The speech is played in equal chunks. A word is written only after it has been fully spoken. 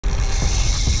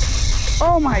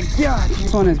Oh my god,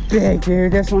 this one is big,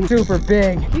 dude. This one's super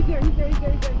big. He's there, he's there, he's there,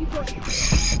 he's there.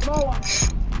 He's going. Small one.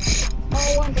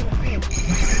 Small one to the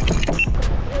fish.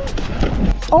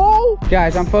 Oh!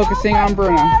 Guys, I'm focusing on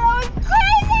Bruno. That was crazy!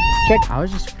 Check. I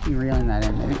was just freaking reeling that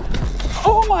in, baby.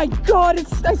 Oh my god,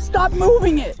 I stopped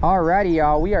moving it. Alrighty,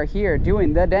 y'all, we are here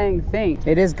doing the dang thing.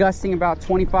 It is gusting about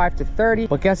 25 to 30,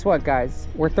 but guess what, guys?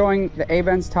 We're throwing the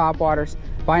Abenz topwaters.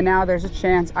 By now, there's a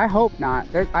chance. I hope not.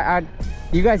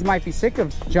 You guys might be sick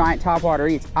of giant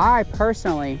topwater eats. I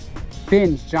personally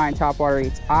binge giant topwater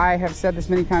eats. I have said this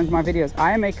many times in my videos.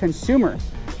 I am a consumer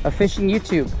of fishing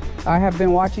YouTube. I have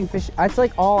been watching fish. That's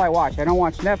like all I watch. I don't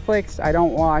watch Netflix. I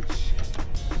don't watch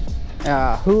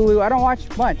Hulu. I don't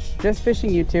watch much, just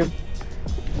fishing YouTube.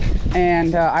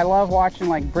 And I love watching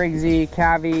like Briggsy,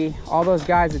 Cavi, all those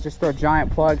guys that just throw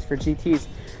giant plugs for GTs.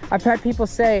 I've had people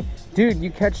say, dude,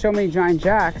 you catch so many giant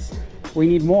jacks, we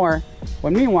need more.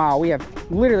 When meanwhile, we have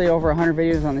literally over 100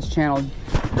 videos on this channel.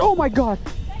 Oh my god.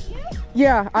 Is that you?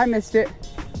 Yeah, I missed it.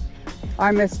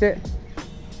 I missed it.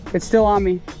 It's still on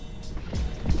me.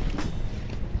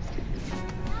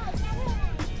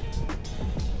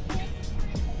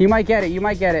 You might get it, you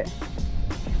might get it.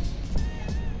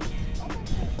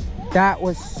 That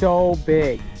was so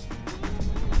big.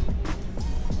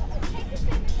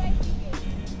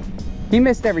 He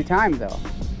missed every time though.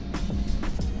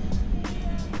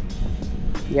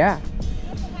 Yeah.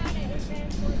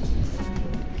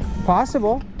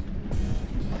 Possible.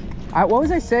 What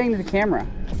was I saying to the camera?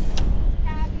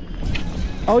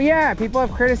 Oh yeah, people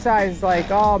have criticized like,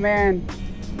 oh man,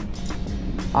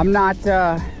 I'm not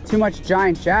too much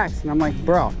giant jacks. And I'm like,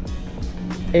 bro,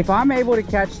 if I'm able to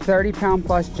catch 30-pound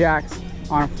plus jacks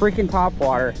on a freaking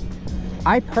topwater,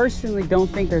 I personally don't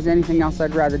think there's anything else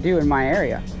I'd rather do in my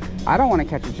area. I don't want to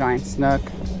catch a giant snook.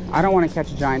 I don't want to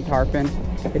catch a giant tarpon.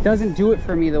 It doesn't do it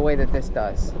for me the way that this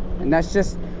does. And that's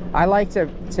just, I like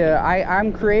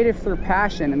I'm creative through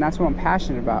passion, and that's what I'm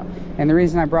passionate about. And the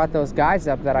reason I brought those guys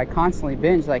up that I constantly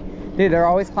binge, like, dude, they're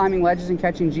always climbing ledges and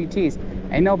catching GTs.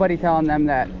 Ain't nobody telling them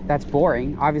that that's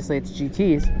boring. Obviously it's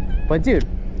GTs, but dude,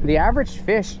 the average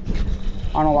fish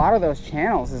on a lot of those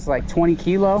channels is like 20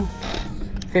 kilo,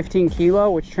 15 kilo,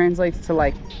 which translates to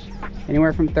like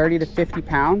anywhere from 30 to 50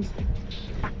 pounds.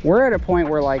 We're at a point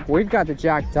where like we've got the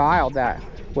jack dialed that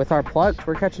with our plugs,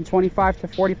 we're catching 25 to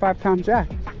 45 pound jack.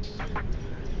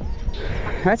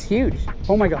 That's huge.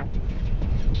 Oh my god.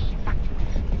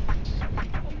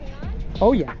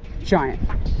 Oh yeah, giant.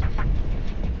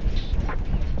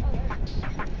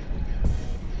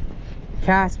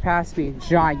 Cast past me,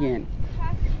 giant.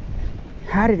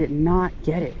 How did it not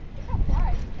get it?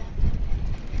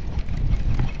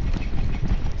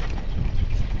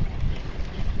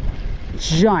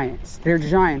 Giants. They're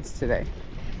giants today.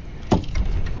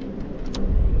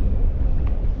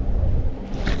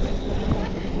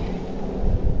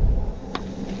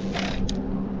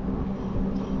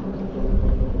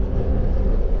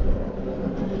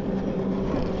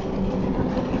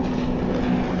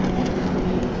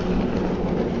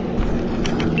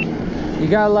 You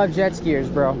gotta love jet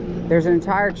skiers, bro. There's an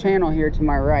entire channel here to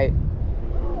my right.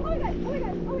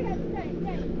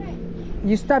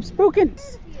 You stop spooking.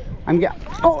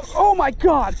 Oh my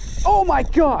god. Oh my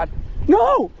god.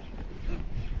 No.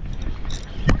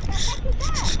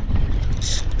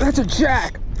 That's a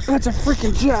jack. That's a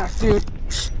freaking jack, dude.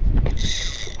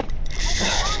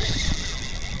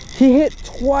 He hit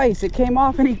twice. It came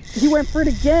off and he went for it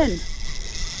again.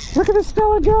 Look at the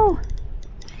Stella go.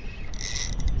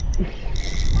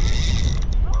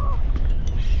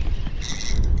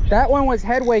 That one was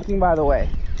head waking, by the way.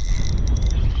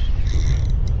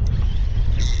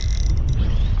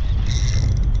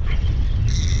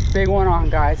 Big one on,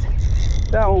 guys.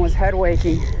 That one was head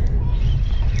waking.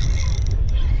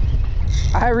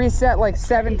 I reset like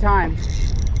 7 times.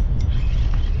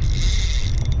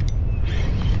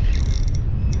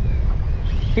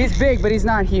 He's big, but he's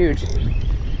not huge.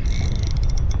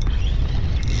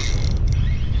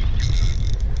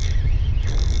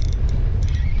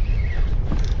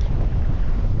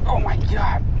 Oh my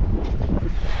god.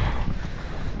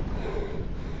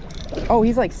 Oh,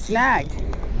 he's like snagged.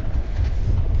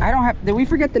 I don't have, did we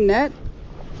forget the net?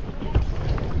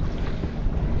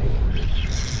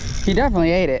 He definitely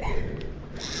ate it.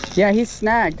 Yeah, he's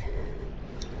snagged.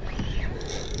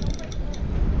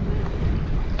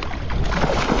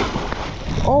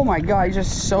 Oh my god, he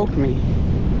just soaked me.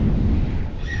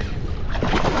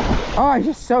 Oh, he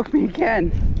just soaked me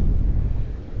again.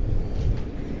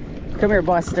 Come here,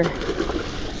 Buster.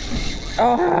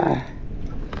 Oh,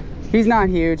 he's not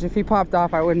huge. If he popped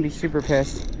off, I wouldn't be super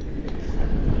pissed.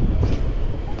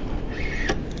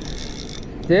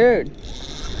 Dude,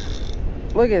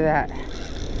 Look at that.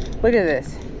 Look at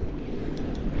this.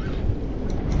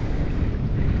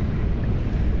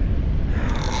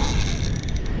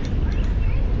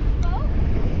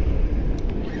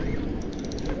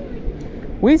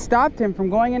 We stopped him from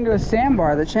going into a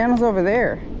sandbar. The channel's over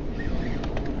there.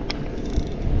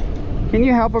 Can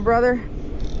you help a brother?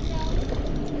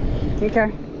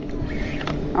 Okay.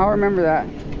 I'll remember that.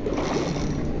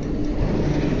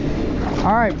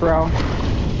 All right, bro.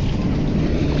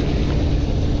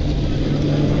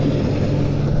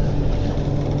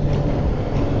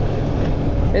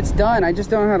 It's done. I just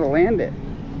don't know how to land it.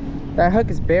 That hook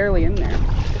is barely in there.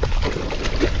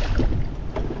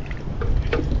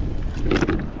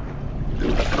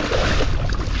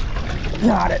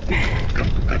 Got it.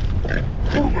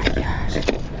 Oh my gosh.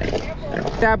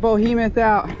 That behemoth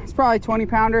out. It's probably 20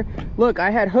 pounder. Look, I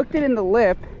had hooked it in the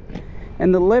lip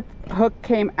and the lip hook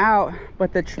came out,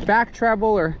 but the back treble,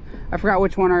 or I forgot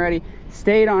which one already,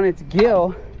 stayed on its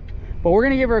gill. But we're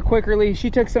gonna give her a quick release. She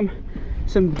took some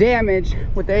damage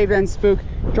with the Abenz spook.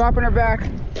 Dropping her back.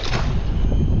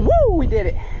 Woo, we did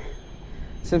it.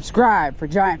 Subscribe for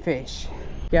giant fish.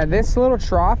 Yeah, this little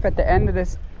trough at the end of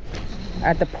this,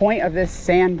 at the point of this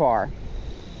sandbar.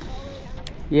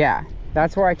 Yeah,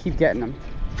 that's where I keep getting them.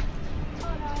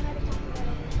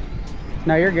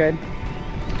 No, you're good.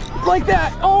 Like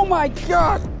that. Oh my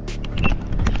God.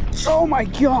 Oh my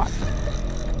God.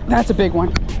 That's a big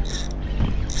one.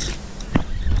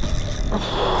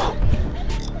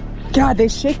 God, they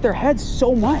shake their heads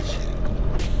so much.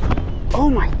 Oh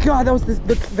my God, that was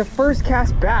the first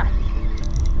cast back.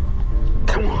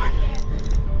 Come on.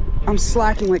 I'm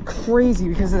slacking like crazy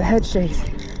because of the head shakes.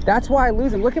 That's why I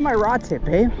lose them. Look at my rod tip,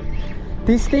 babe.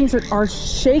 These things are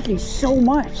shaking so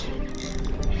much.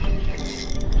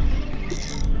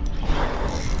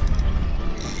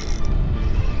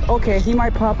 Okay, he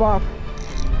might pop off.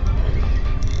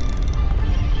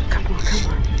 Come on,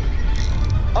 come on.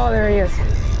 Oh, there he is.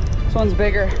 This one's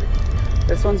bigger.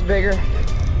 This one's bigger.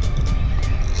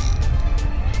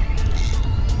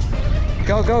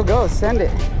 Go, go, go. Send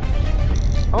it.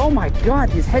 Oh my God,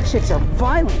 these head shakes are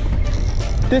violent.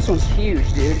 This one's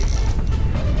huge, dude.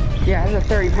 Yeah, it's a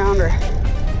 30 pounder.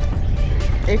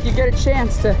 If you get a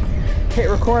chance to hit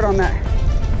record on that.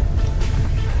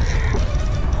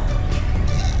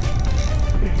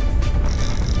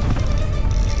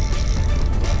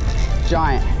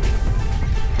 Giant.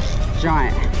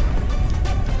 Giant.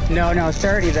 No,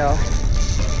 30 though.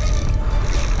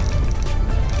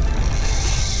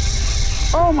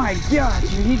 Oh my God,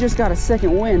 dude, he just got a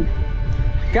second wind.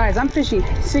 Guys, I'm fishing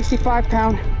 65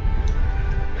 pound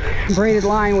braided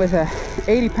line with a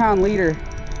 80 pound leader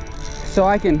so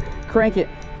I can crank it.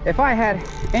 If I had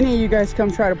any of you guys come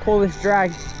try to pull this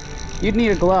drag, you'd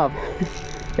need a glove.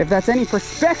 If that's any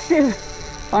perspective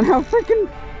on how freaking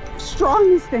strong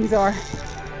these things are.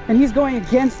 And he's going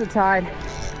against the tide.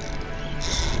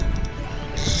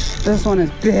 This one is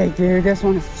big, dude. This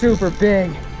one is super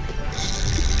big.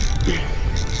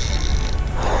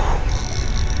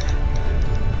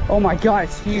 Oh my God,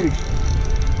 it's huge.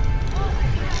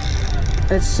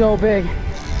 It's so big.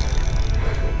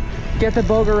 Get the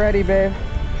boga ready, babe.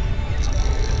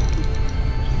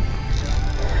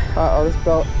 Uh-oh, this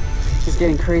boat is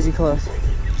getting crazy close.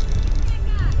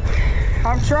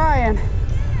 I'm trying.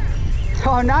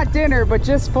 Oh, not dinner, but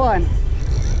just fun.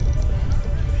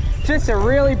 Just a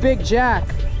really big jack.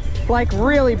 Like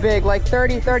really big, like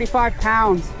 30, 35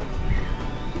 pounds.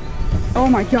 Oh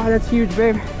my God, that's huge,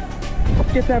 babe.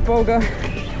 Get that boga.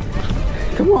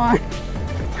 Come on.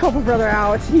 Help a brother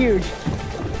out, it's huge.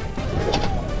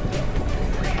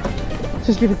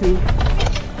 Just give it to me.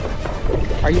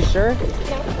 Are you sure?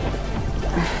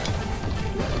 No.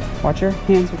 Watch your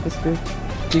hands with the spoon.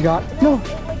 You got it? No.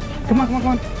 Come on, come on,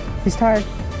 come on. He's tired.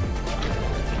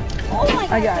 Oh my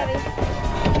God, I got it.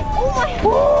 Oh my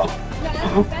God.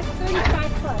 No, that's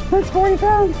 35 plus. That's 40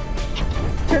 pounds.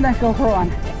 Turn that GoPro on.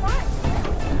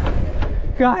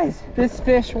 Guys, this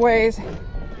fish weighs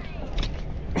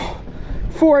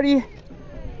 41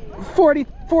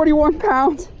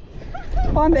 pounds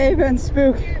on the Abenz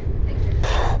spook.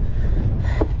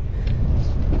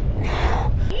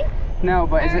 No,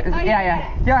 but is it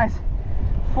yeah. Guys,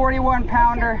 41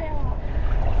 pounder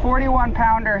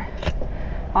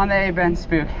on the Abenz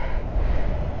spook.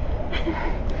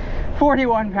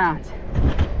 41 pounds.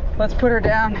 Let's put her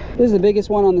down. This is the biggest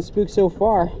one on the spook so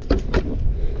far.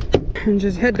 And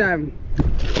just head diving.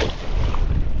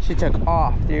 She took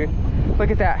off, dude.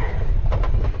 Look at that.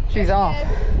 She's off.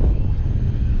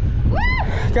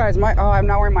 Guys, I'm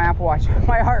not wearing my Apple Watch.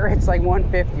 My heart rate's like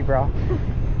 150, bro.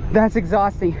 That's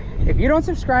exhausting. If you don't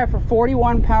subscribe for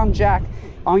 41-pound jack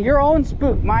on your own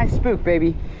spook, my spook,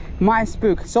 baby, my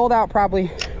spook, sold out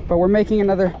probably, but we're making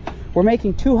another, we're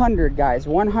making 200, guys.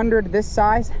 100 this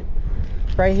size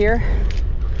right here.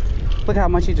 Look how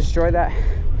much he destroyed that.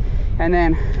 And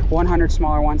then 100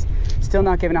 smaller ones. Still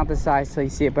not giving out the size till you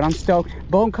see it, but I'm stoked.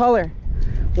 Bone color,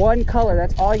 one color,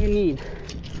 that's all you need.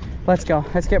 Let's go,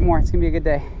 let's get more. It's gonna be a good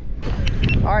day.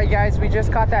 All right, guys, we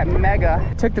just caught that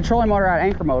mega. Took the trolling motor out of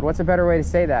anchor mode. What's a better way to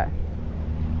say that?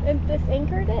 It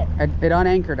disanchored it? It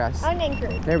unanchored us.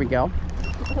 Unanchored. There we go.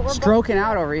 Stroking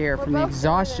out over here from the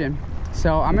exhaustion.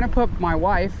 So I'm gonna put my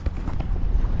wife,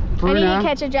 Bruna, I need to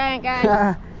catch a giant,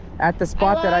 guys. at the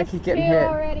spot that I keep getting hit.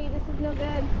 Already. This is no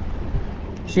good.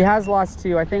 She has lost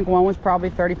 2. I think one was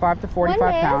probably 35 to 45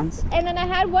 pounds. And then I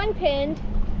had one pinned.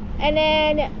 And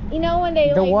then, you know, when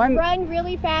they run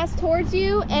really fast towards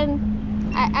you, and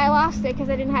I lost it because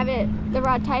I didn't have the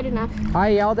rod tight enough. I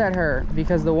yelled at her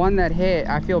because the one that hit,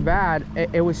 I feel bad.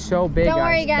 It was so big. Don't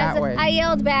worry, guys. I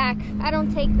yelled back. I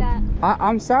don't take that.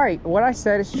 I'm sorry. What I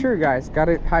said is true, guys.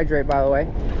 Gotta hydrate, by the way.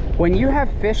 When you have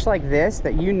fish like this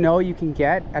that you know you can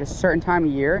get at a certain time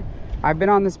of year, I've been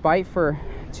on this bite for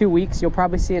 2 weeks. You'll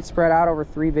probably see it spread out over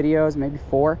 3 videos, maybe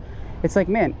 4. It's like,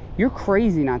 man, you're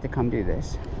crazy not to come do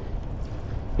this.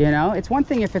 You know, it's one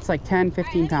thing if it's like 10,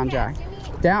 15-pound jack.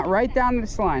 Right down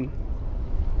this line.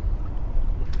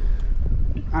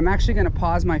 I'm actually gonna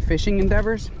pause my fishing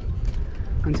endeavors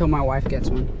until my wife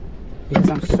gets one because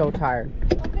I'm so tired.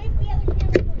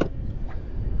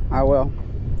 I will.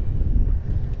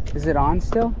 Is it on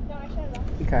still? No, I shut it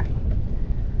off. Okay.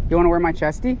 You wanna wear my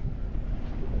chesty?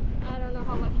 I don't know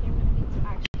how much camera needs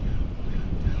actually.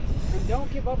 And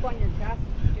don't give up on your cast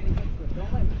getting into it.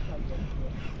 Don't let me try to get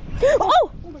into it.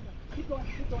 Oh! Oh my God, keep going,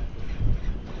 keep going.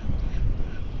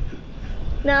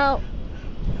 No.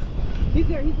 He's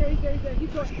there, he's there, he's there, he's there.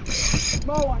 Keep going.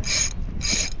 Small one.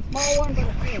 Small one, but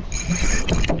a fish.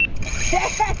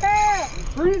 Yeah!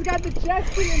 Bruna's got the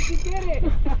chesty and she did it.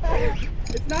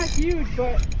 It's not huge,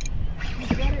 but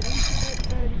she got it.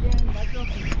 Said it again. That's some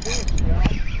fish, yo.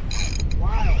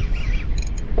 Wild.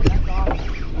 That's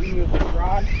awesome. Let me move this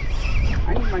rod.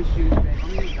 I need my shoes, babe. I'm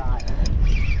gonna die.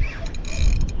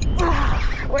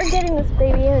 We're getting this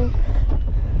baby in.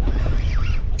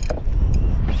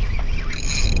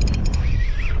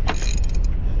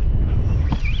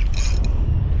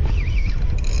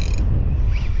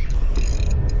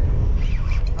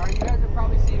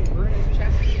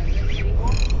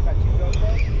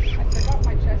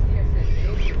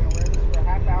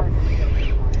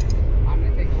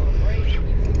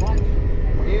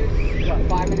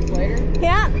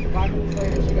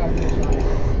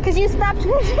 Because you stopped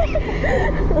fishing. I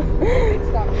did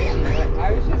stop fishing, but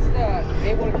I was just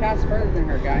able to cast further than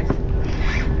her, guys.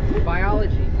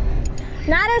 Biology.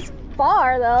 Not as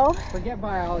far, though. Forget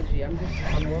biology. I'm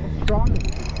a little stronger.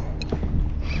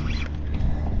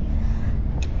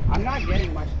 I'm not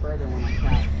getting much further when I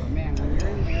cast, but man, when you're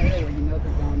in the area where you know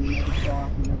they're going, you know the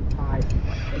soft, you know the tide,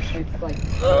 it's like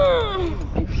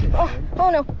big shit. Oh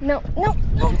no, no, no,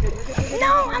 no.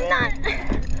 No, I'm not. Maybe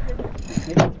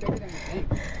it's bigger than you think.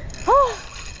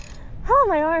 Oh,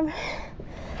 my arm.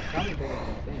 Probably bigger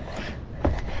than you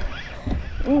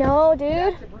think. No, dude.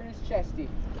 That's the Bruna's chesty.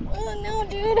 Oh, no,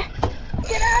 dude.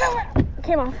 Get out of it.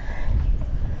 Came off.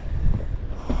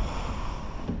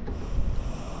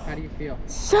 How do you feel?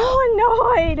 So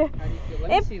annoyed. How do you feel? Let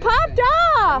me see It this popped thing.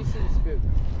 off. Let me see the spook.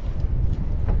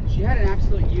 She had an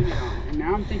absolute unit on it, and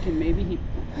now I'm thinking maybe he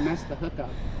messed the hook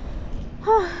up.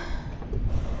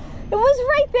 It was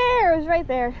right there. It was right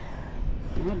there.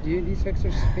 Oh, dude, these hooks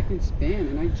are spick and span,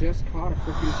 and I just caught a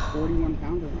freaking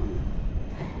 41-pounder on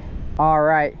it. All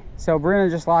right, so Bruna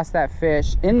just lost that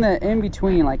fish. In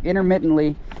between, like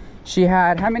intermittently, she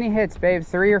had how many hits, babe?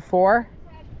 3 or 4?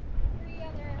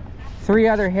 3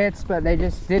 other hits, but they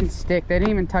just didn't stick. They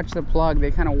didn't even touch the plug.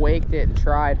 They kind of waked it and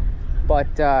tried, but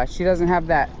she doesn't have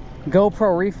that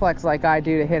GoPro reflex like I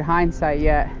do to hit hindsight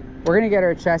yet. We're gonna get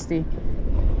her a chesty,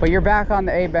 but you're back on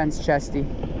the Abenz chesty.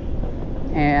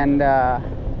 And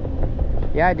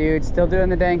yeah, dude, still doing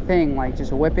the dang thing, like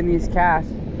just whipping these casts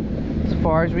as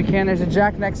far as we can. There's a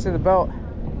jack next to the boat.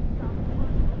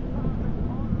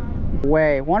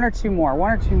 One or two more.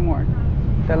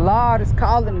 The Lord is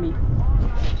calling me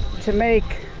to make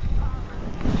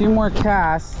a few more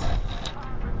casts.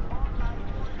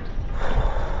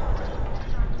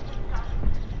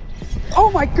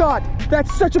 Oh my God,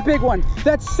 that's such a big one.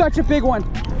 That's such a big one.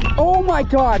 Oh my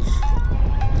God.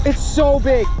 It's so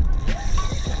big.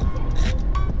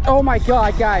 Oh my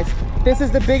God, guys. This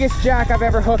is the biggest jack I've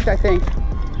ever hooked, I think.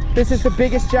 This is the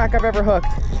biggest jack I've ever hooked.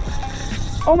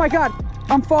 Oh my God.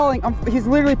 I'm falling. He's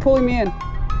literally pulling me in.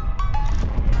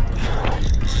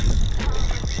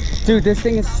 Dude, this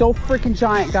thing is so freaking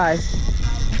giant, guys.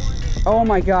 Oh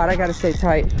my God, I gotta stay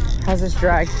tight. How's this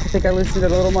drag? I think I loosened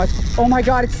it a little much. Oh my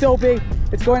God, it's so big.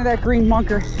 It's going to that green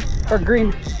bunker, or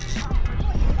green.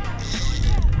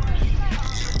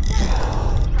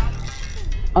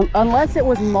 Unless it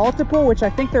was multiple, which I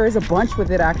think there is a bunch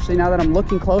with it actually, now that I'm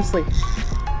looking closely.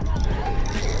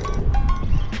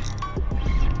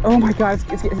 Oh my God,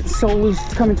 it's so loose.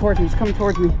 It's coming towards me, it's coming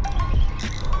towards me.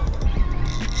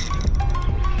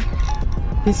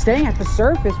 He's staying at the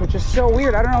surface, which is so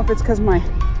weird. I don't know if it's because my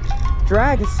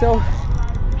drag is so...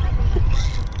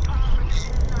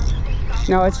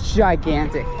 No, it's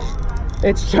gigantic.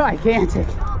 It's gigantic.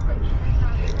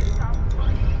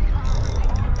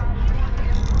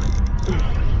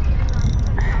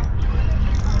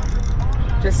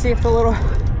 Just see if the little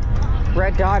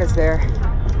red dot is there.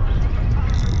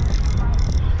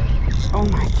 Oh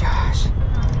my gosh.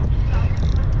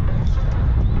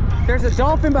 There's a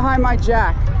dolphin behind my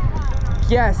jack.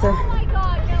 Yes. Oh my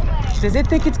God, no way. Does it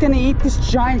think it's gonna eat this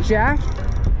giant jack? No,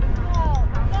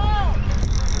 no.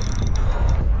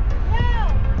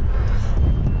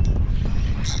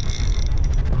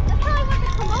 That's probably what the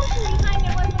commotion behind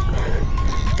it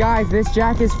was. Guys, this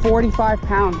jack is 45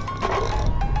 pounds.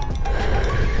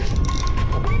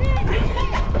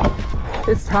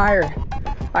 It's tired.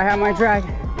 I have my drag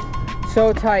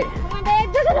so tight. Come on,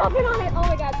 Dave. There's a dolphin on it. Oh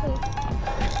my God, please.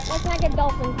 Let's not get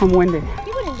dolphin. I'm winded.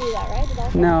 You wouldn't do that, right? The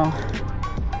dolphin? No.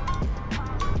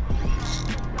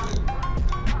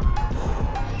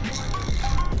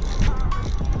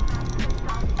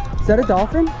 Is that a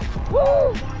dolphin?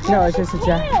 Woo! No, it's just a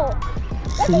jack.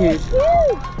 That's huge.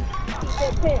 Huge.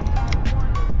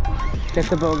 Get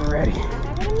the boga ready.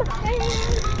 Have it in my hand.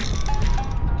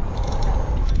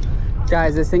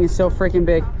 Guys, this thing is so freaking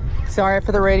big. Sorry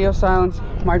for the radio silence.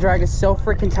 My drag is so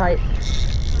freaking tight.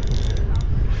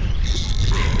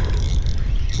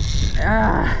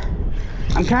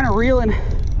 I'm kind of reeling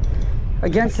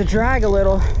against the drag a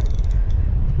little.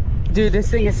 Dude, this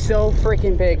thing is so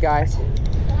freaking big, guys.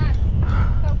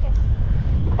 Focus.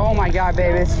 Oh my God,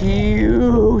 babe, it's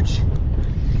huge.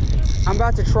 I'm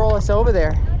about to troll us over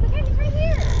there. No, it's okay, it's right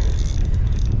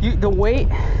here. The weight.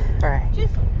 All right.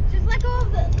 Just let go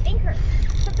of the anchor.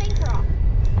 Put the anchor off.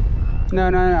 No,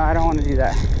 I don't want to do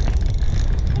that.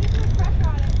 Put pressure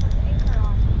on it. Put the anchor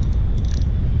off.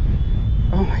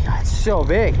 Oh my God, it's so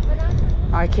big.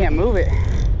 I can't move it.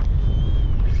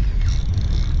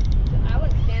 I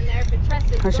wouldn't stand there if it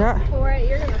trusted. Watch out. For it,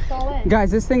 you're gonna fall in.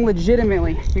 Guys, this thing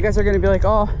legitimately, you guys are gonna be like,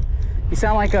 oh, you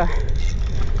sound like a,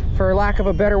 for lack of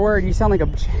a better word, you sound like a,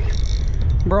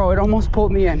 bro, it almost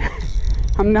pulled me in.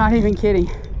 I'm not even kidding.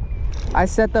 I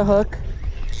set the hook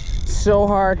so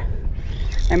hard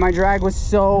and my drag was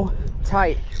so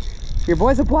tight. Your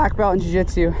boy's a black belt in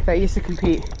jiu-jitsu that used to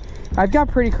compete. I've got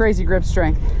pretty crazy grip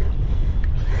strength.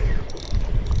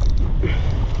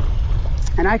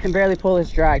 And I can barely pull this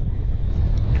drag.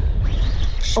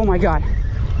 Oh my God.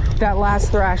 That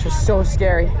last thrash was so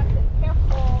scary.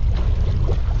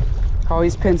 Oh,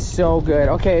 he's pinned so good.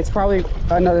 Okay, it's probably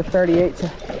another 38 to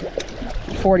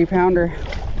 40 pounder.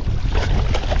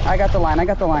 I got the line,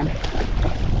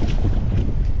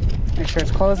 Make sure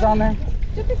it's closed on there.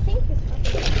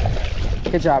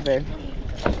 Good job, babe.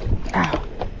 Ow.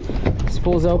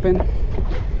 Spool's open.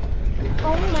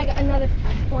 Oh my God, another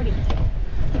 40.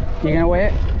 You gonna weigh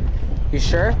it? You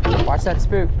sure? Watch that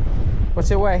spook.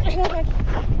 What's it weigh?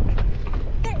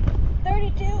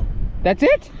 32. That's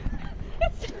it?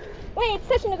 Wait, it's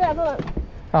touching the ground. Hold on.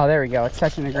 Oh, there we go. It's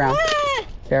touching the ground. Ah,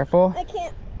 Careful. I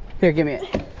can't. Here, give me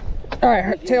it. All right,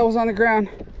 her tail was on the ground.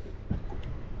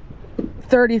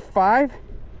 35?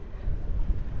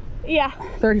 Yeah.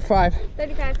 35.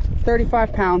 35.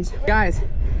 35 pounds. Guys,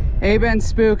 Abenz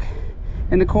spook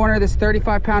in the corner of this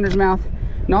 35 pounder's mouth.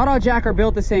 Not all jack are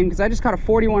built the same because I just caught a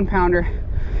 41 pounder.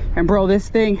 And bro, this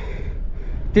thing,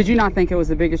 did you not think it was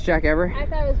the biggest jack ever? I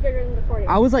thought it was bigger than the 40.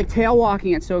 I was like tail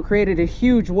walking it, so it created a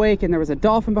huge wake and there was a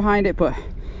dolphin behind it, but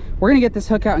we're gonna get this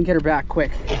hook out and get her back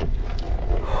quick.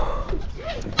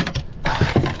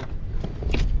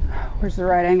 Where's the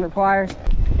right angler pliers?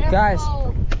 Careful. Guys,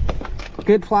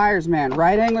 good pliers, man.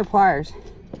 Right angler pliers.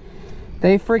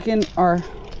 They freaking are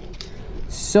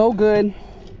so good.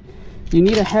 You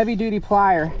need a heavy duty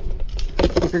plier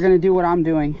if you're gonna do what I'm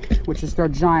doing, which is throw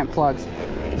giant plugs.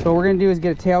 So what we're gonna do is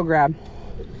get a tail grab.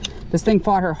 This thing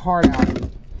fought her hard out.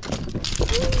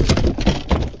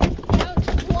 That was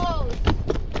close.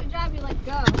 Good job, you let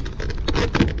go.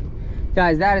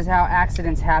 Guys, that is how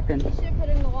accidents happen. You should put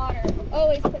it in the water.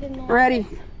 Always put it in the water. Ready?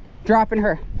 Dropping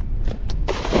her.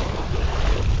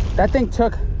 That thing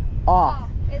took off.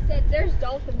 Oh, it said there's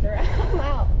dolphins around.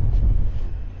 Wow.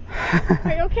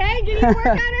 Are you okay? Did you work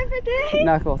out everything?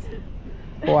 Knuckles.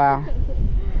 Wow.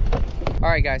 All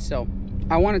right, guys, so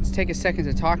I wanted to take a second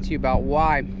to talk to you about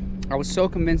why I was so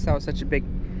convinced that was such a big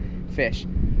fish.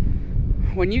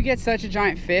 When you get such a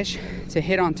giant fish to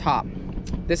hit on top,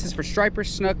 this is for striper,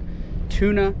 snook,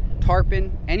 tuna,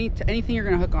 tarpon, anything you're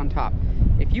gonna hook on top.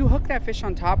 If you hook that fish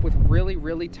on top with really,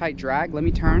 really tight drag, let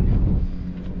me turn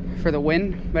for the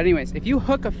wind. But anyways, if you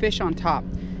hook a fish on top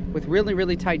with really,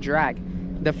 really tight drag,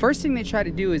 the first thing they try to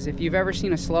do is, if you've ever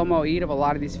seen a slow-mo eat of a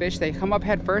lot of these fish, they come up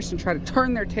head first and try to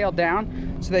turn their tail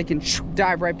down so they can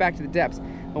dive right back to the depths.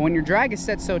 But when your drag is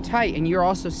set so tight and you're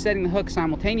also setting the hook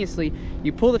simultaneously,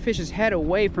 you pull the fish's head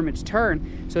away from its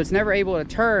turn, so it's never able to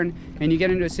turn, and you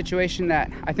get into a situation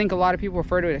that I think a lot of people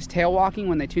refer to it as tail walking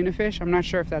when they tuna fish. I'm not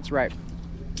sure if that's right.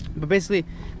 But basically,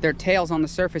 their tail's on the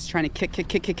surface trying to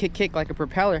kick like a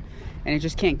propeller, and it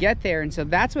just can't get there. And so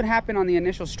that's what happened on the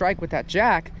initial strike with that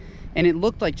jack. And it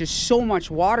looked like just so much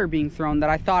water being thrown that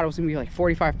I thought it was gonna be like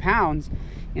 45 pounds.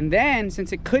 And then,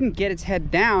 since it couldn't get its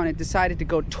head down, it decided to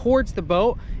go towards the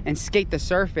boat and skate the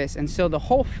surface. And so the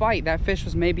whole fight, that fish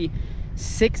was maybe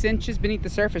 6 inches beneath the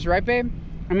surface, right, babe?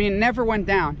 I mean, it never went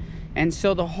down. And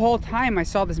so the whole time I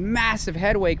saw this massive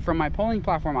head wake from my pulling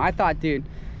platform, I thought, dude,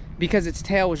 because its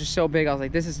tail was just so big, I was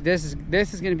like, this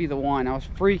is gonna be the one. I was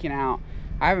freaking out.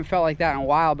 I haven't felt like that in a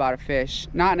while about a fish.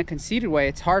 Not in a conceited way.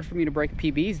 It's hard for me to break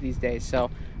PBs these days. So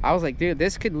I was like, dude,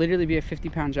 this could literally be a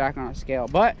 50-pound jack on a scale.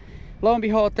 But lo and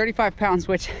behold, 35 pounds,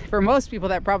 which for most people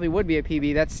that probably would be a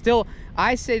PB. That's still,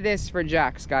 I say this for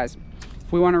jacks, guys,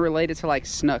 if we want to relate it to like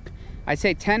snook, I'd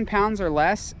say 10 pounds or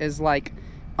less is like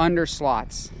under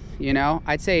slots, you know?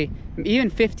 I'd say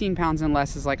even 15 pounds and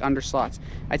less is like under slots.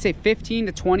 I'd say 15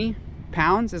 to 20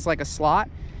 pounds is like a slot.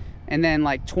 And then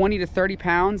like 20 to 30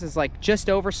 pounds is like just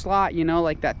over slot, you know,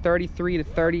 like that 33 to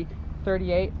 30,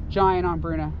 38. Giant on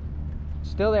Bruna.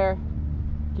 Still there.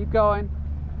 Keep going.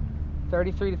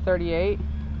 33 to 38.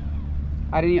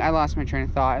 I lost my train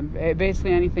of thought.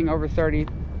 Basically anything over 30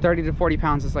 to 40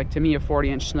 pounds is like, to me, a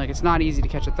 40-inch snook. It's not easy to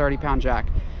catch a 30-pound jack.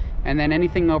 And then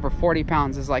anything over 40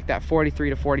 pounds is like that 43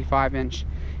 to 45-inch.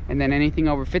 And then anything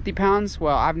over 50 pounds,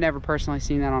 well, I've never personally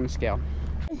seen that on a scale.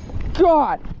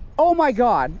 God. Oh my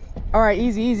God. All right,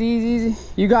 easy.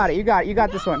 You got it. You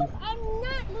got this one. I'm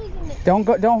not losing this.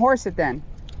 Don't horse it then.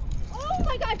 Oh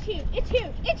my God, huge. It's huge.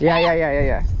 It's yeah.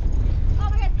 Oh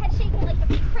my God, it's head shaking like the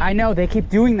crazy. I know, they keep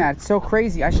doing that. It's so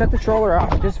crazy. I shut the troller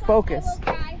off. Just focus.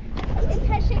 It's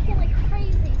head shaking like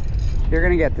crazy. You're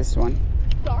gonna get this one.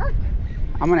 Dark.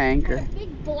 I'm gonna anchor. A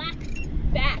big black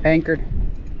back. Anchored.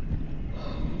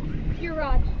 Your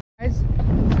rod. Guys,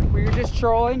 we were just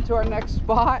trolling to our next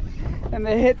spot, and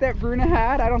the hit that Bruna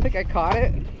had, I don't think I caught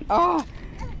it. Oh,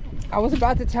 I was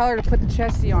about to tell her to put the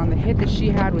chesty on. The hit that she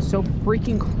had was so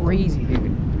freaking crazy,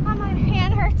 dude. Oh, my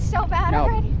hand hurts so bad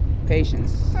already.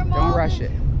 Patience. Don't rush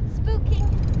it.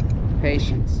 Spooking.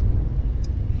 Patience.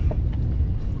 Oh,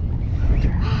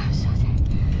 I'm so tired.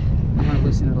 I'm gonna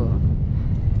loosen it a little.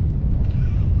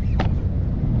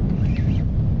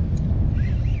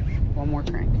 One more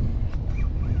crank.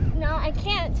 No, I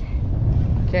can't.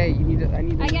 Okay, you need to.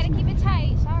 I gotta keep it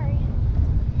tight. Sorry.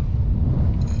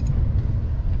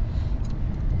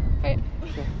 Wait.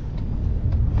 Okay.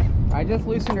 I just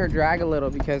loosened her drag a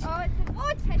little because.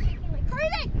 It's head shaking like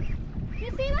crazy. You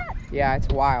see that? Yeah, it's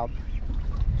wild.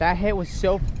 That hit was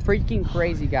so freaking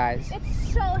crazy, guys.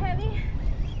 It's so heavy.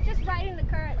 Just riding the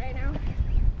current right now.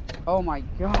 Oh my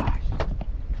gosh.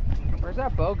 Where's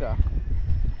that boat go?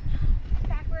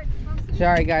 Back where it's supposed to be.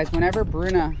 Sorry, guys. Whenever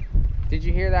Bruna, did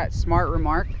you hear that smart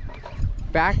remark?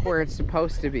 Back where it's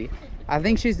supposed to be. I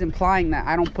think she's implying that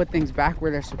I don't put things back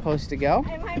where they're supposed to go.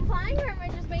 Am I implying, or am I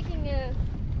just making a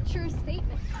true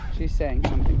statement? She's saying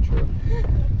something true.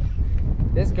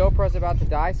 This GoPro's about to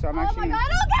die, so I'm actually. Oh my God!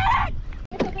 I'll get it!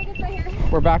 It's okay, it's right here.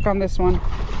 We're back on this one.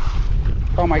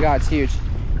 Oh my God, it's huge.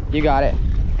 You got it.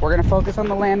 We're gonna focus on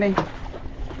the landing.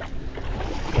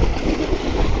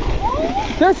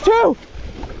 Oh. There's two!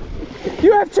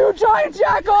 You have two giant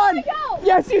jack on! Oh,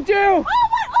 yes, you do! Oh,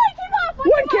 it came off!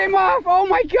 One came off! Oh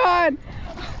my God!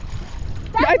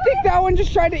 I think that one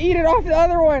just tried to eat it off the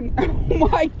other one. Oh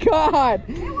my God!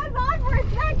 It was on for a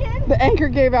second! The anchor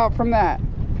gave out from that.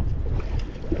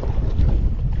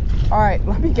 All right,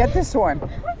 let me get this one.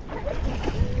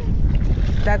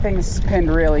 That thing is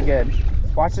pinned really good.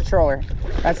 Watch the troller.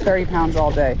 That's 30 pounds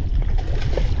all day.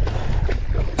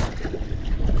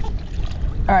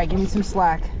 All right, give me some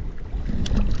slack.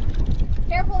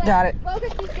 Careful, got it.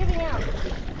 Focus keeps giving out.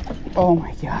 Oh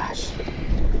my gosh.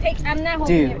 I'm not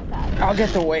holding it dude, with that. I'll get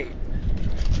the weight.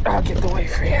 I'll get the weight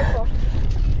for you. Careful.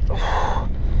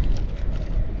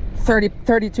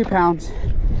 32 pounds.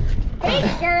 Hey,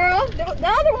 girl. The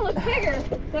other one looked bigger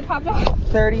that popped off.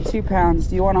 32 pounds.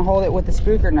 Do you want to hold it with the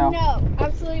spook or no? No,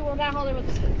 absolutely will not hold it with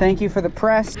the spook. Thank you for the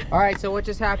press. All right, so what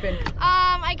just happened?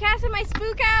 I casted my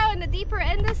spook out in the deeper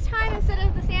end this time instead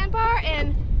of the sandbar,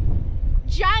 and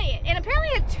giant. And apparently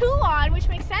it had two on, which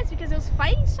makes sense because it was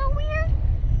fighting so weird.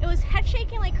 It was head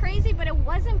shaking like crazy, but it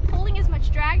wasn't pulling as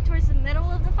much drag towards the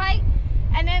middle of the fight.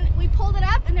 And then we pulled it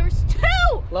up and there was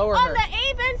two Lower on her. the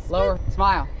Abenz. Lower.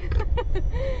 Smile.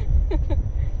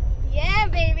 Yeah,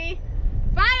 baby.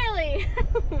 Finally.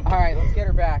 All right, let's get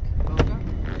her back.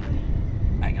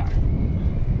 I got her.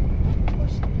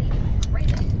 Right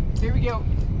there. Here we go.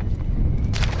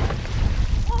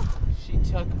 Oh, She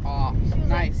took off. she was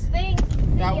Nice. Like, thanks.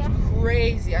 That was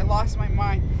crazy. I lost my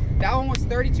mind. That one was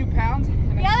 32 pounds.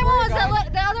 And The other one was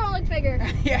the other one looked bigger.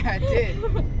 Yeah, it did.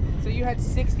 So you had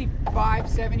 65,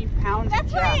 70 pounds That's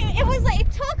of jack. why it was like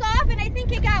it took off, and I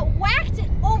think it got whacked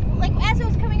like as it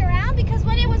was coming around, because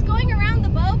when it was going around the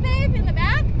boat, babe, in the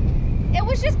back, it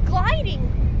was just gliding.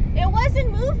 It wasn't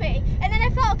moving. And then I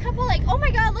felt a couple like, oh my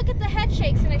god, look at the head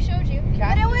shakes, and I showed you.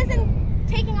 But it wasn't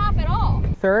taking off at all.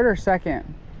 Third or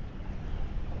second?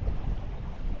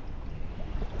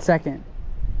 Second.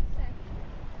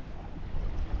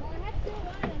 Well, I had to do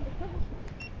one and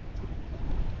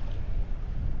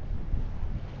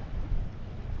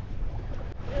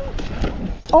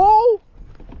Oh!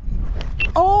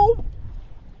 Oh!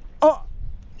 Oh!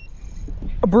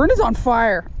 Bruna's on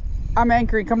fire. I'm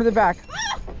anchoring. Come to the back.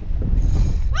 Ah!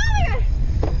 Oh my god!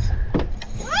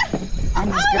 Ah!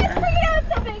 I'm just Oh, gonna... it's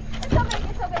so big! It's so big! It's so big!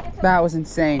 It's so big! It's so big! That was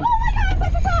insane. Oh my god! It's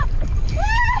at the top!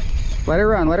 Ah! Let her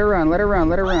run. Let her run. Let her run.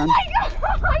 Let her run. Oh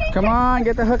my god! Come on.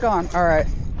 Get the hook on. All right.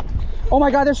 Oh my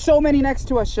god, there's so many next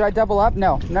to us. Should I double up?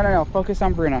 No. No, no, no. Focus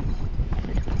on Bruna.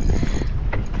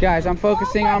 Guys, I'm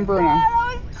focusing on Bruna. That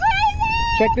was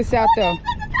crazy! Check this out though.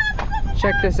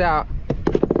 Check this out.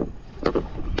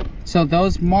 So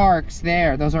those marks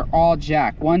there, those are all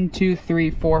jack. 1, 2, 3,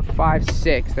 4, 5,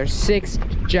 6. There's 6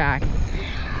 jack.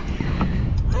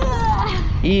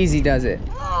 Easy does it.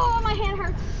 Oh, my hand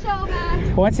hurts so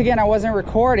bad. Once again, I wasn't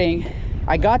recording.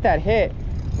 I got that hit,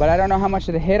 but I don't know how much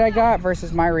of the hit I got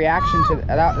versus my reaction to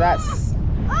that. That's...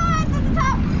 Oh, it's at the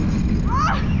top!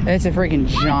 Oh. It's a freaking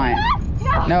giant.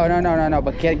 No! No,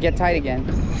 but get tight again.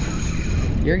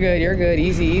 You're good, you're good.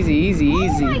 Easy, easy, easy,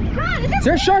 easy. Oh my god! Is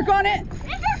there a shark on it? Is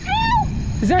there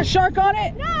two? Is there a shark on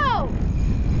it? No!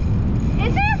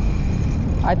 Is there?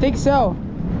 I think so.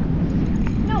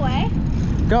 No way.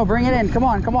 Go, bring it in. Come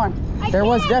on, come on. There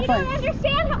was definitely... I don't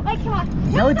understand how... Like, come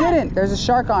on. No, it didn't. There's a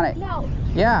shark on it. No.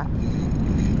 Yeah.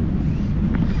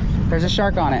 There's a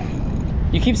shark on it.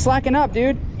 You keep slacking up,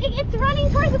 dude. It's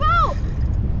running towards the boat.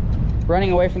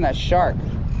 Running away from that shark.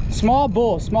 Small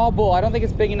bull, small bull. I don't think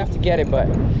it's big enough to get it, but...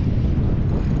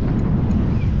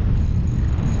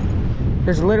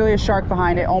 There's literally a shark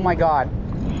behind it. Oh my god.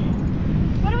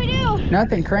 What do we do?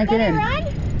 Nothing. Crank it in. Run?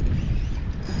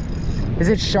 Is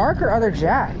it shark or other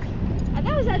jack? I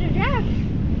thought it was other jack.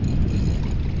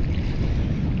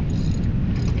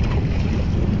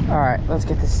 All right, let's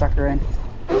get this sucker in.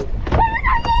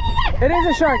 It is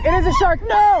a shark. It is a shark.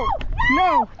 No!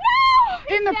 No!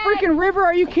 In the freaking river.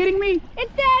 Are you kidding me?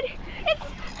 It's dead.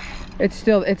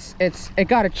 It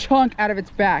got a chunk out of its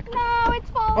back. No, it's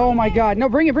falling. Oh my god. No,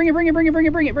 bring it.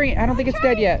 I don't think it's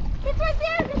dead yet. It's right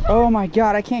there. It's Oh my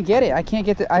god, I can't get it. I can't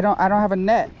get the I don't have a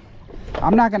net.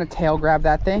 I'm not gonna tail grab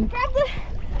that thing. Grab the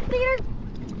leader.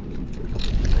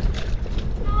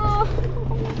 No.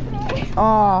 Okay.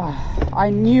 Oh, I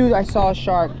knew I saw a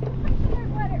shark.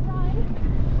 Let it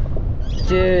run.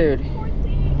 Dude.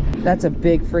 That's a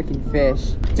big freaking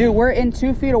fish. Dude, we're in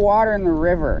 2 feet of water in the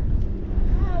river.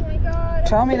 Oh my god.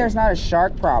 Tell me there's not a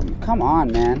shark problem. Come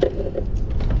on, man.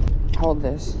 Hold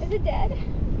this. Is it dead?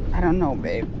 I don't know,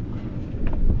 babe.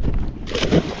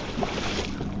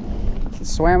 It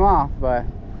swam off, but...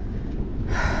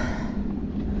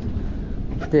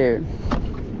 Dude.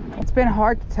 It's been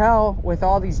hard to tell with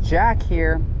all these jack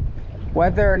here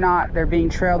whether or not they're being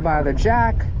trailed by either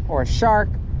jack or a shark.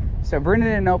 So Brenda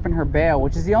didn't open her bail,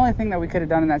 which is the only thing that we could have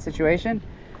done in that situation.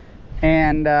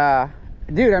 And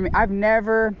dude, I mean,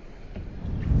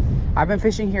 I've been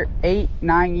fishing here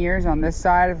 8-9 years on this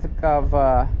side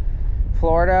of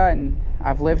Florida, and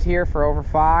I've lived here for over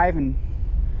 5, and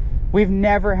we've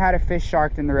never had a fish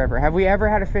sharked in the river. Have we ever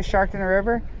had a fish sharked in the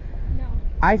river? No.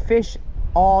 I fish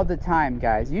all the time,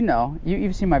 guys. You know,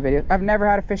 you've seen my videos. I've never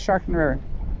had a fish sharked in the river.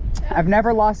 I've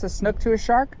never lost a snook to a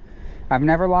shark. I've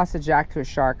never lost a jack to a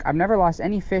shark. I've never lost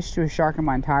any fish to a shark in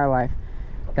my entire life.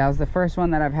 That was the first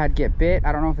one that I've had get bit.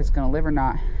 I don't know if it's gonna live or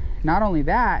not. Not only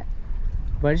that,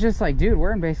 but it's just like, dude,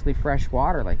 we're in basically fresh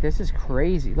water. Like, this is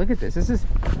crazy. Look at this. This is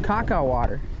caca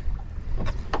water.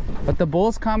 But the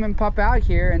bulls come and pop out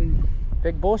here, and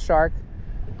big bull shark.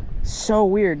 So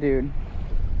weird, dude.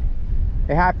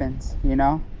 It happens, you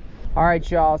know? All right,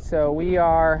 y'all. So we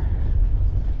are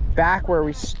back where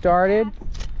we started.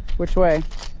 Which way?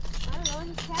 I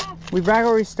don't know. We're back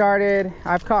where we started.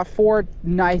 I've caught 4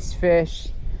 nice fish.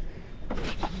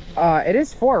 It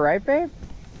is 4, right, babe?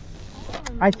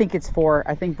 I think it's 4.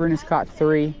 I think Bruno's caught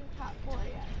 3.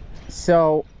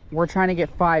 So we're trying to get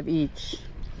 5 each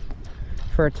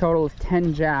for a total of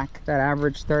 10 jack that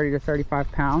average 30 to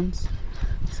 35 pounds.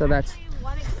 So that's...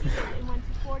 One exceeded and went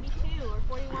to 42 or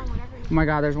 41, whatever. Oh my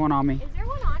God, there's one on me. Is there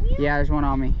one on you? Yeah, there's one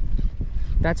on me.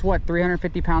 That's what,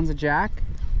 350 pounds of jack?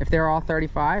 If they're all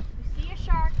 35? You see a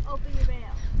shark, open your bail.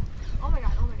 Oh my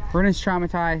God, oh my God. Bruno's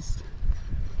traumatized.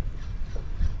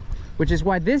 Which is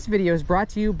why this video is brought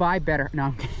to you by Better. No,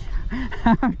 I'm kidding.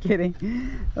 I'm kidding.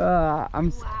 Wow, you're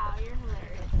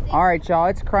hilarious. All right, y'all,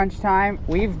 it's crunch time.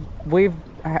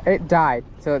 It died.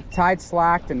 So the tide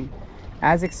slacked, and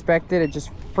as expected, it just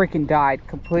freaking died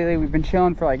completely. We've been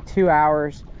chilling for like 2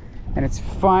 hours, and it's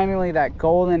finally that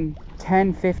golden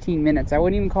 10-15 minutes. I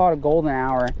wouldn't even call it a golden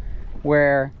hour,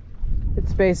 where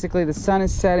it's basically the sun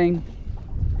is setting,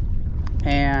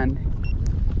 and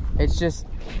it's just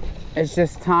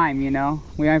time, you know.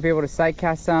 We might be able to sight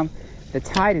cast some. The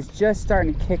tide is just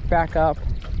starting to kick back up,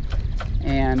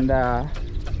 and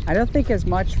I don't think as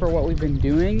much for what we've been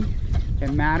doing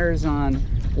it matters on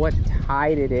what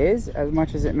tide it is as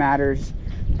much as it matters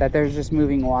that there's just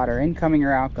moving water, incoming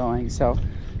or outgoing. So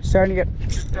starting to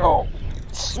get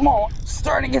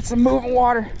starting to get some moving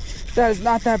water. That is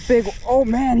not that big. Oh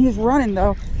man, he's running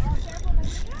though.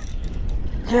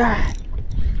 God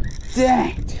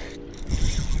dang, dude.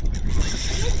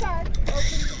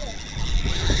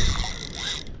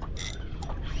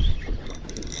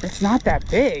 It's not that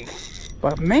big,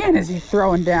 but man, is he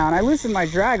throwing down. I loosened my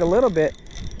drag a little bit.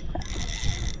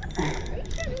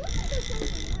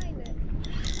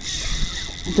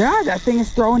 God, that thing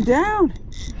is throwing down.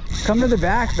 Come to the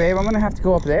back, babe. I'm gonna have to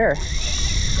go up there.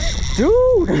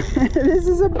 Dude, this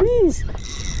is a beast.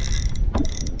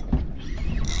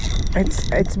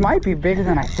 It might be bigger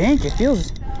than I think. It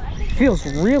feels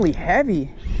really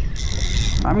heavy.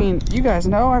 I mean, you guys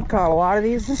know I've caught a lot of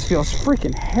these. This feels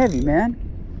freaking heavy, man.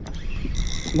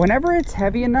 Whenever it's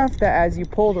heavy enough that as you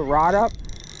pull the rod up,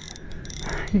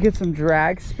 you get some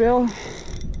drag spill.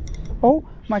 Oh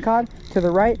my God, to the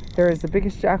right, there is the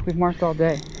biggest jack we've marked all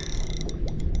day.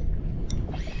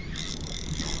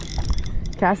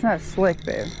 Casting that slick,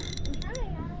 babe.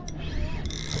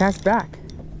 Cast back.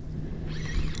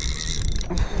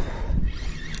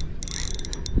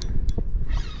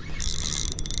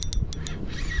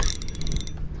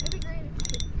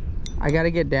 I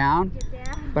gotta get down,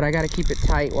 but I gotta keep it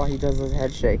tight while he does those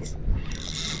head shakes.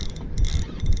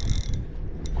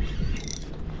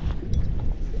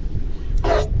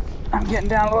 I'm getting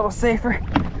down a little safer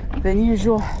than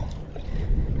usual.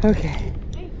 Okay.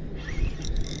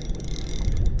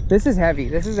 This is heavy.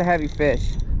 This is a heavy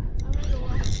fish.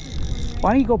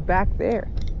 Why don't you go back there?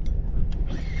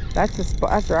 That's the spot.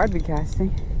 That's where I'd be casting.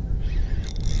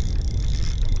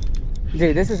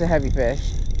 Dude, this is a heavy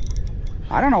fish.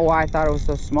 I don't know why I thought it was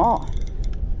so small.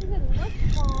 It doesn't look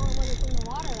small when it's in the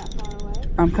water that far away.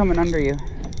 I'm coming under you.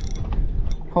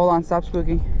 Hold on, stop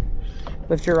spooking.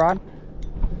 Lift your rod.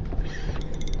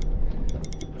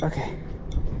 Okay.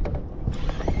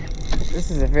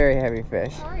 This is a very heavy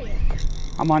fish. How are you?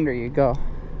 I'm under you, go.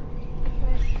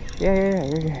 Yeah,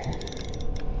 you're good.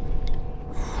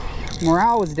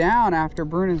 Morale was down after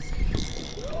Bruno's.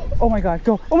 Oh my God,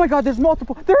 go. Oh my God, there's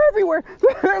multiple. They're everywhere.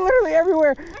 They're literally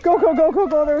everywhere. Go.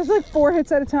 There was like 4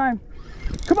 hits at a time.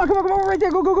 Come on, right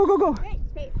there. Go.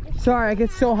 Sorry, I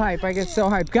get so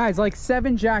hyped. Guys, like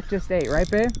 7 jack just ate, right,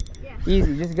 babe? Yeah.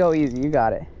 Easy, just go easy. You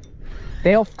got it.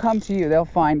 They'll come to you. They'll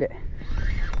find it.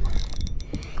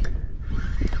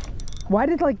 Why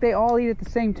did like they all eat at the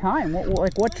same time?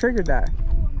 What triggered that?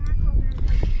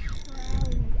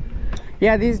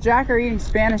 Yeah, these jack are eating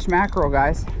Spanish mackerel,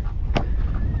 guys.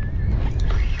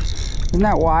 Isn't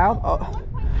that wild? Oh.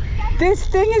 This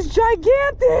thing is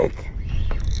gigantic.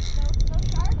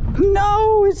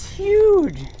 No, it's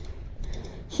huge.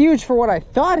 Huge for what I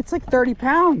thought. It's like 30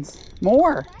 pounds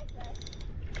more.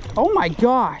 Oh my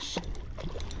gosh.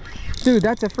 Dude,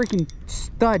 that's a freaking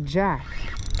stud jack.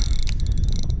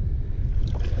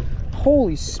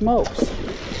 Holy smokes.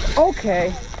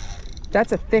 Okay.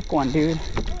 That's a thick one, dude.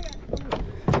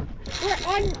 We're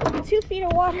on 2 feet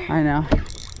of water. I know.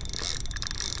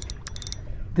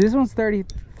 This one's 30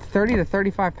 to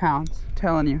 35 pounds. I'm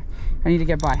telling you, I need to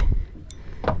get by.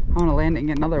 I want to land it and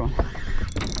get another one.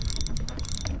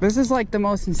 This is like the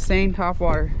most insane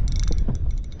topwater.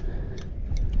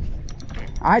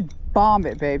 I'd bomb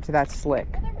it, babe, to that slick.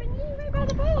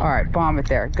 All right, bomb it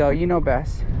there. Go, you know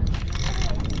best.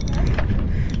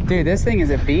 Dude, this thing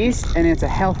is a beast, and it's a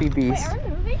healthy beast. Wait, are we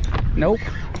moving? Nope.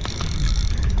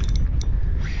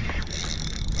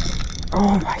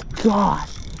 Oh my gosh.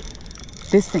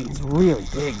 This thing is really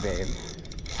big, babe.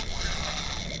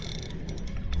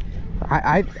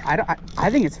 I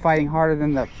think it's fighting harder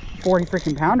than the 40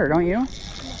 freaking pounder, don't you?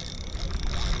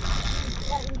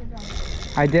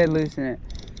 I did loosen it.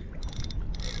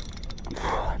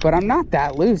 But I'm not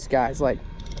that loose, guys. Like,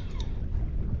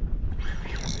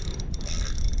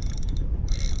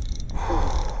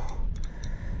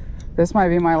 this might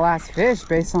be my last fish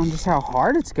based on just how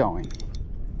hard it's going.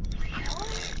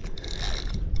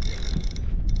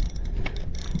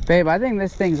 Babe, I think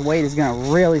this thing's weight is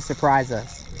gonna really surprise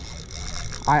us.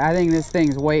 I think this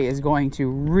thing's weight is going to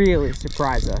really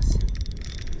surprise us.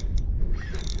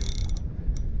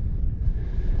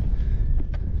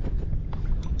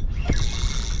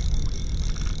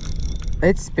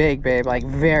 It's big, babe, like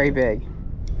very big.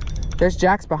 There's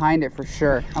jacks behind it for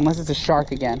sure, unless it's a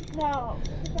shark again. No,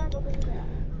 the shark will be there.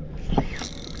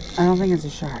 I don't think it's a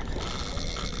shark.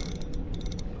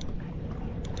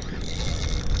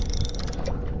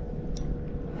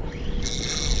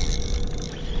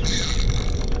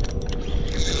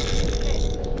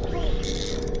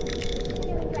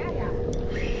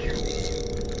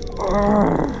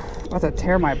 About to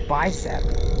tear my bicep.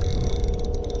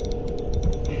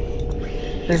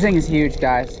 This thing is huge,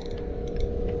 guys.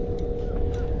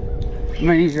 I'm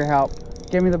gonna need your help.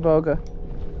 Give me the boga.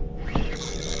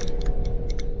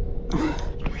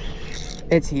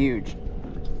 It's huge.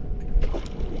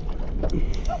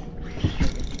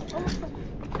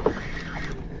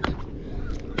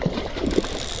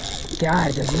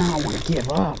 God does not want to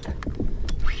give up.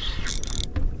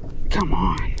 Come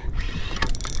on.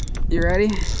 You ready?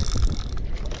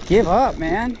 Give up,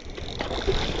 man.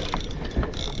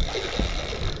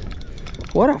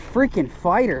 What a freaking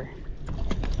fighter.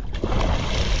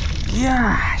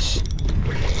 Gosh.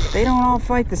 They don't all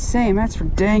fight the same, that's for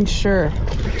dang sure.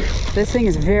 This thing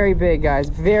is very big, guys,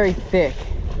 very thick.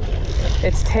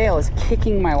 Its tail is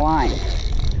kicking my line.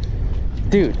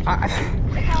 Dude,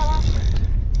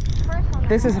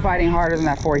 this is fighting harder than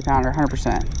that 40 pounder,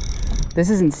 100%. This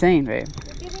is insane, babe.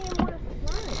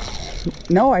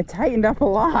 No, I tightened up a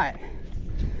lot.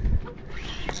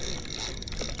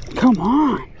 Come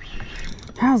on.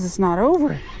 How's this not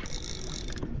over?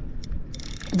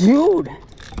 Dude.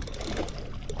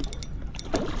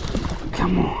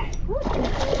 Come on.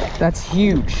 That's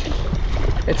huge.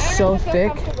 It's so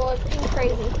thick. It's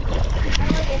crazy.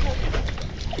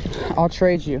 I'll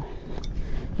trade you.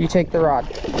 You take the rod.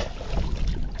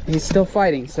 He's still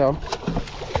fighting, so.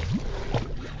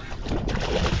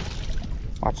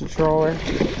 Watch the troller.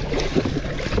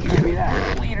 Give me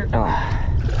that leader.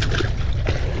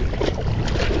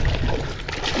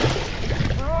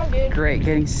 Oh, dude. Great,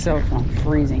 getting soaked. I'm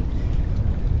freezing.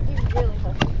 He's really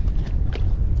hooked.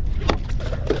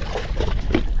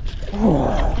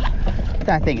 Oh,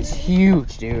 that thing is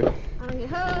huge, dude.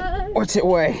 What's it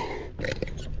weigh?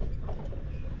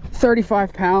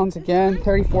 35 pounds again,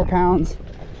 34 pounds.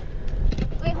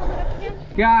 Wait, hold it up again.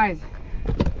 Guys,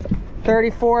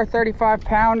 34, 35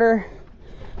 pounder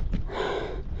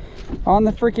on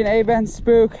the freaking Abenz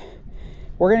spook.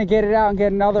 We're gonna get it out and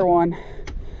get another one.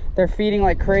 They're feeding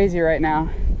like crazy right now.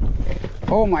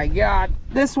 Oh my God,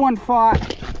 this one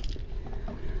fought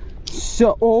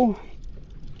so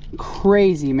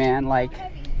crazy, man. Like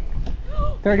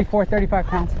 34, 35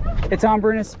 pounds. It's on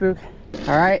Bruno's spook.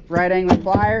 All right, right angle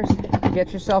pliers,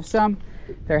 get yourself some.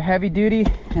 They're heavy duty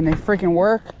and they freaking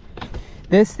work.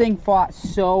 This thing fought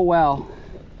so well.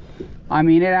 I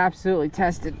mean, it absolutely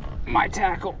tested my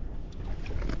tackle.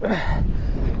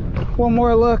 One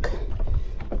more look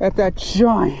at that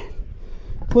giant.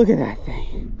 Look at that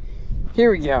thing.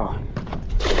 Here we go.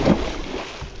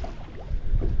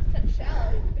 That's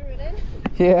shallow. You threw it in.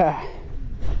 Yeah.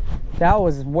 That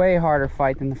was way harder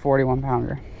fight than the 41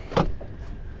 pounder. Dang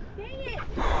it.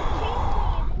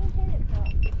 Chase me. It didn't hit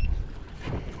it,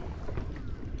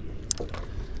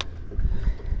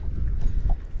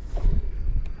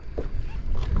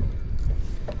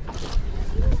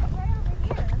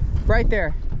 Right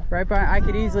there. Right by. I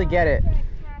could easily get it.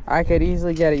 I could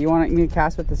easily get it. You want me to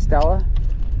cast with the Stella?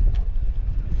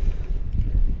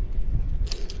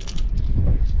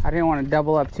 I didn't want to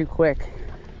double up too quick.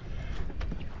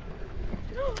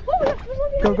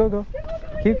 Go, go, go.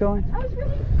 Keep going. I was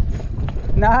really...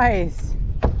 Nice.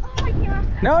 Oh, I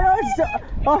can't. No, no, it's still...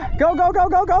 Oh, go, go, go,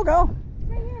 go, go, go. It's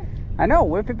right here. I know,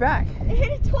 whip it back. It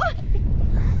hit it twice.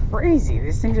 Crazy,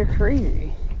 these things are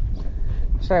crazy.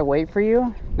 Should I wait for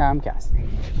you? No, I'm casting.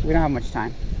 We don't have much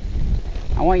time.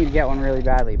 I want you to get one really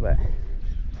badly, but...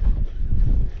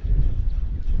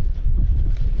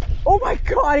 Oh my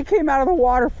God, it came out of the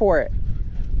water for it.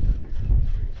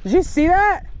 Did you see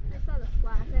that? I saw the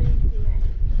splash, I didn't see it.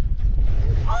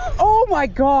 Oh my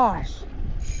gosh.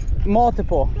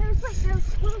 Multiple. There's like,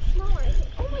 there's a little smaller.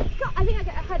 Oh my God, I think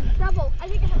I had double. I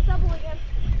think I have double again.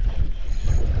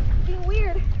 It's being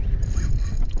weird.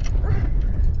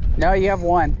 No, you have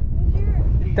one.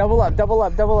 Double up, double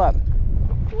up, double up.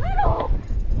 Little.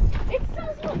 It's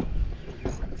so small.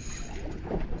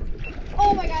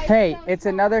 Oh my God. Hey, it's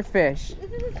another fish.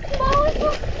 This is the smallest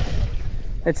one.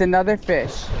 It's another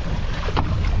fish.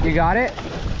 You got it?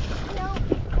 No.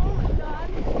 Oh my God.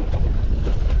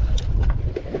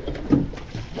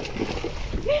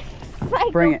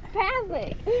 It's Bring it.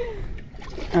 psychopathic.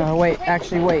 Wait,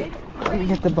 actually, wait. Let me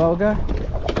get the boga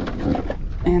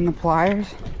and the pliers.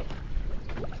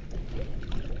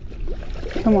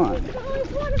 Come on. It's the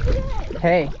smallest one of the day.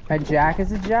 Hey, a jack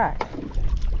is a jack.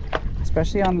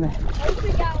 Especially on the... At least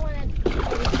we got one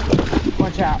at...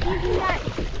 Watch out.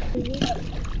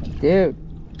 Dude.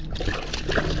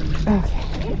 Okay.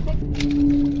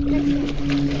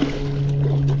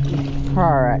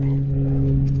 Alright.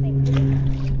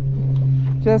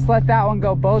 Just let that one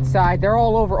go both sides. They're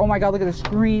all over. Oh my God, look at the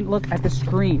screen. Look at the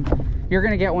screen. You're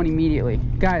going to get one immediately.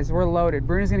 Guys, we're loaded.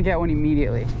 Bruno's going to get one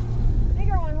immediately.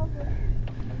 Bigger one, hopefully.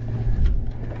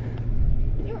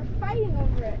 They were fighting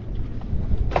over it.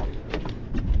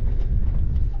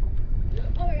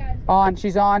 Oh my God. On.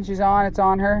 She's on. She's on. It's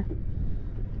on her.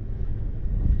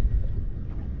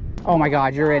 Oh my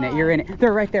God, you're in it. You're in it.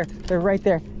 They're right there. They're right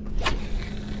there.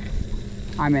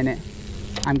 I'm in it.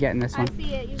 I'm getting this one. I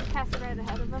see it. You just pass it right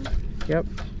ahead of them. Yep.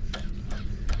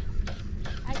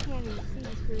 I can't even see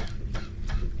this group.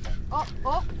 Oh,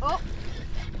 oh, oh.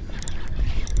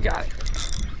 Got it.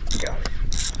 Got it.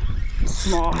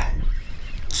 Small.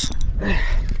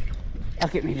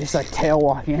 Look at me just like tail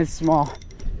walking. It's small.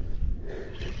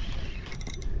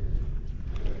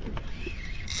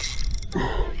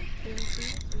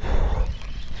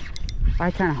 I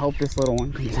kind of hope this little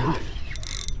one comes out.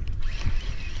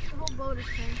 The whole boat is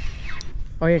turned.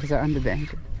 Oh yeah, because I under the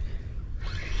anchor.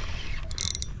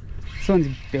 This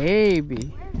one's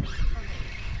baby.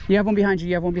 You have one behind you.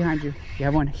 You have one behind you. You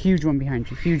have one huge one behind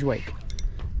you. Huge wake.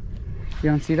 You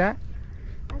don't see that?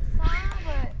 I saw,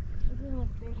 but it didn't look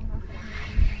big enough.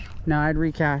 No, I'd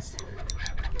recast.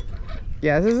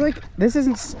 Yeah, this is like, this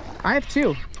isn't, I have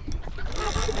two.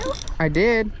 I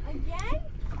did. Again?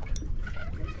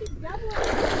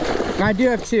 I do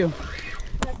have two.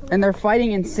 And they're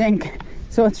fighting in sync,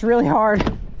 so it's really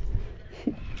hard.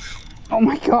 Oh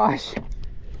my gosh.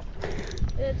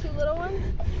 Is it two little ones?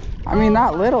 I mean,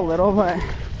 not little, but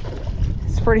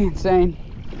it's pretty insane.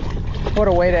 What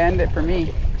a way to end it for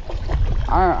me.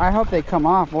 I hope they come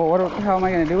off. Well, what the hell am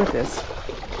I gonna do with this? I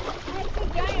had two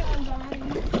giant ones on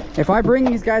me. If I bring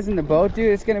these guys in the boat,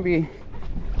 dude, it's gonna be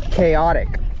chaotic.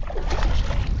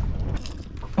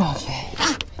 Okay.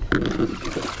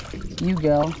 You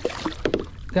go.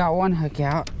 Got one hook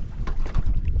out.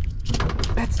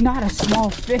 That's not a small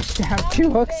fish to have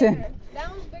two hooks in. That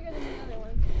one's bigger than the other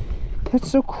one. That's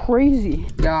so crazy.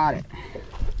 Got it.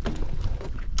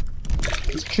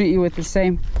 Let's treat you with the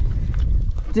same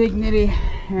dignity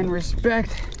and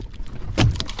respect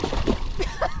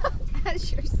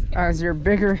as your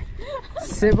bigger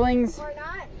siblings. Or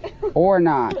not. Or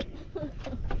not.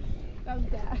 That was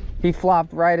bad. He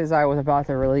flopped right as I was about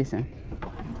to release him.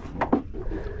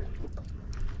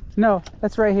 No,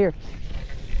 that's right here.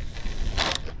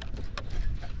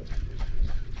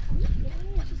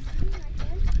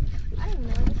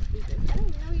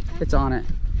 It's on it.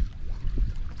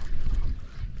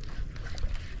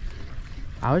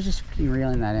 I was just freaking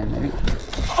reeling that in, maybe.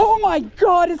 Oh my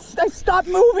God, I stopped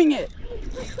moving it.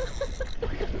 That's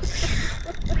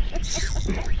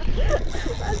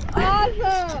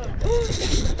awesome.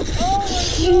 Oh my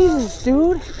Jesus, dude.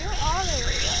 You're on it.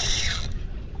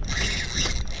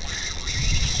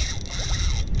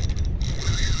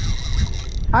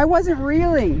 I wasn't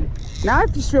reeling. Now I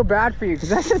just feel bad for you because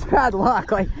that's just bad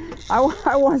luck. Like,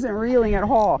 I wasn't reeling at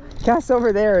all. Cast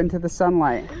over there into the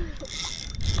sunlight.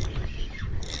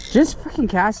 Just freaking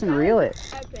cast and reel it.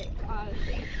 Epic,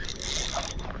 honestly.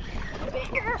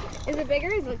 Bigger? Is it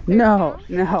bigger? Is it 30 No, pounds?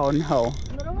 no.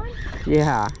 Little one?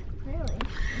 Yeah. Really?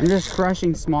 I'm just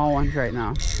crushing small ones right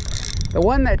now. The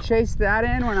one that chased that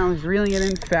in when I was reeling it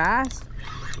in fast,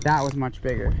 that was much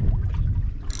bigger.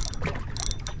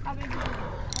 How big is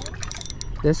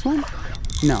it? This one?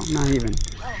 No, not even.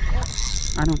 Oh, yeah.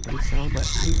 I don't think so, but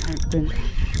I've been...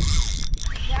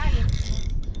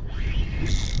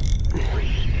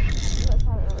 That's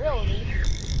not a real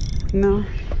leaf. No.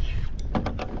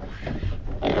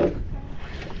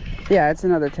 Yeah, it's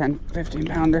another 10, 15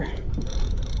 pounder.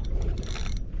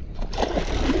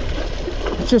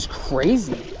 It's just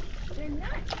crazy. They're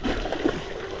nuts.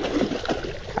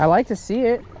 I like to see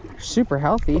it. Super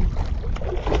healthy.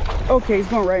 Okay, he's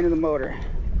going right into the motor.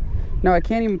 No, I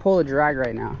can't even pull the drag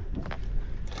right now.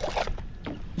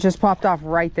 It just popped off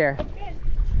right there.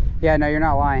 Yeah, no, you're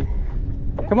not lying.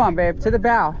 Come on, babe, to the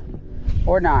bow.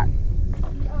 Or not.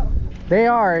 Oh. They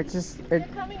are, it's just... They're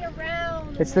coming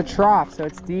around. It's the trough, so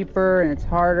it's deeper and it's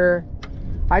harder.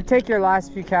 I'd take your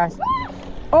last few casts.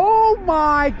 Oh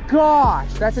my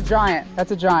gosh! That's a giant.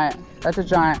 That's a giant. That's a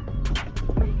giant.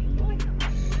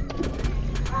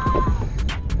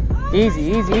 Easy,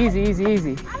 easy, easy, easy,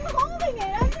 easy. I'm holding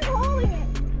it. I'm just holding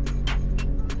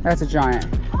it. That's a giant.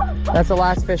 That's the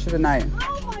last fish of the night.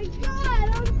 Oh my god,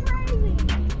 I'm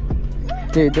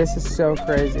crazy. Dude, this is so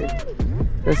crazy.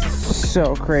 This is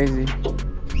so crazy.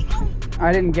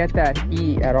 I didn't get that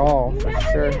heat at all, for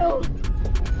sure. Do.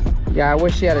 Yeah, I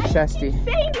wish she had a chesty.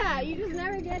 Say that, you just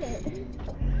never get it.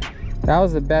 That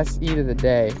was the best eat of the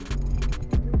day.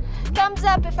 Thumbs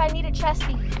up if I need a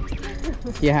chesty.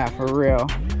 Yeah, for real.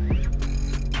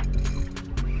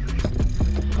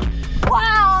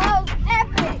 Wow, that was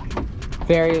epic.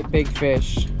 Very big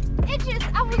fish. It just,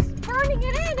 I was burning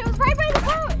it in. It was right by the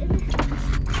boat.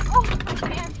 Oh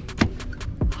man.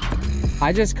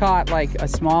 I just caught like a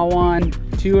small one,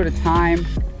 2 at a time,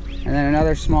 and then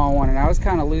another small one, and I was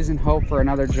kind of losing hope for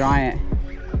another giant.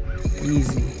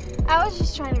 Easy. I was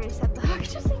just trying to reset the hook.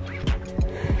 Just like...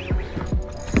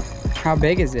 How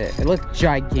big is it? It looked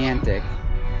gigantic.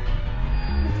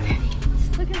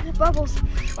 Look at the bubbles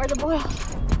or the boils.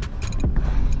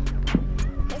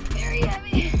 It's very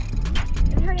heavy.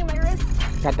 It's hurting my wrist.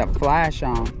 Got the flash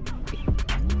on.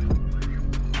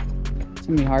 It's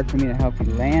gonna be hard for me to help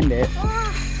you land it.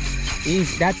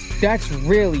 Easy. That's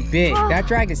really big. That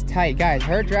drag is tight, guys.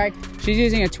 Her drag, she's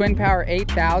using a Twin Power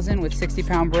 8000 with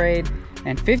 60-pound braid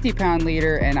and 50-pound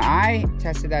leader, and I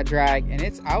tested that drag,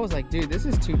 and I was like, dude, this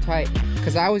is too tight,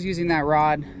 because I was using that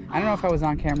rod. I don't know if I was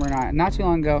on camera or not too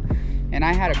long ago, and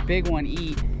I had a big one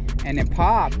eat, and it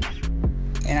popped,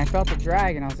 and I felt the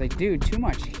drag, and I was like, dude, too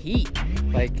much heat.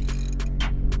 Like,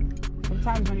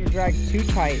 sometimes when your drag's too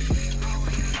tight,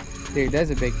 dude, that's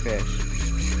a big fish.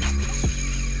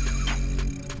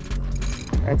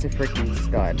 That's a freaking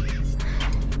stud.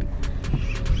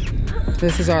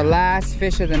 This is our last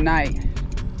fish of the night.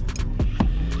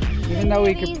 Even though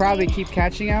we could probably keep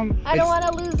catching them, I don't want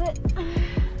to lose it.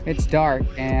 It's dark,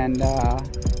 and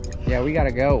yeah, we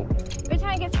gotta go. Every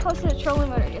time it gets close to the trolling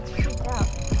motor, it gets freaked out.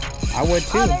 I would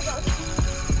too. Oh, there it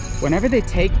goes. Whenever they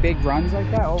take big runs like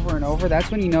that over and over,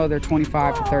 that's when you know they're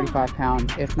 25 to 35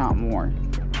 pounds, if not more.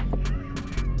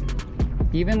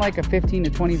 Even like a 15 to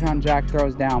 20 pound jack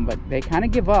throws down, but they kind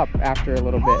of give up after a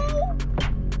little bit.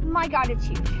 Oh my god, it's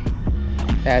huge.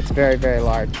 Yeah, it's very, very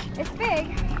large. It's big.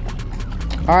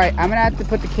 All right, I'm gonna have to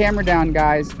put the camera down,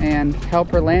 guys, and help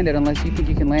her land it, unless you think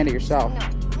you can land it yourself.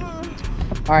 No.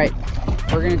 All right,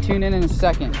 we're gonna tune in a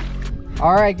second.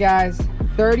 All right, guys,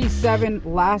 37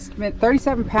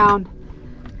 pound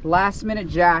last minute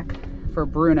jack for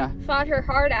Bruna. Fought her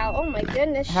heart out. Oh my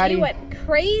goodness, she went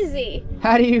crazy.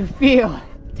 How do you feel?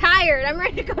 Tired. I'm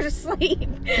ready to go to sleep.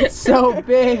 It's so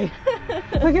big.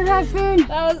 Look at that thing.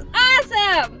 That was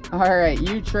awesome. All right,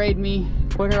 you trade me.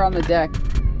 Put her on the deck.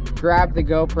 Grab the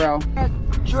GoPro.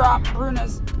 Drop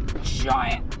Bruna's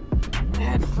giant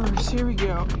head first. Here we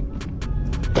go.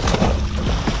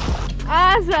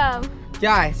 Awesome.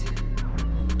 Guys,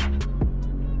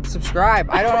 subscribe.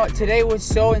 I don't know. Today was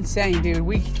so insane, dude.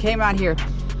 We came out here.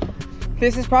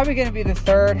 This is probably going to be the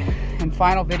third and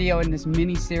final video in this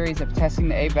mini series of testing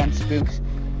the Abenz spooks.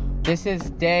 This is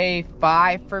day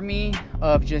 5 for me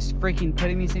of just freaking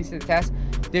putting these things to the test.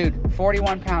 Dude,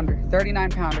 41 pounder,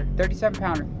 39 pounder, 37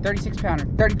 pounder, 36 pounder,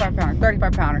 35 pounder,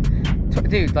 35 pounder.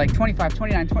 Dude, like 25,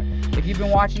 29, 20. If you've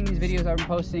been watching these videos I've been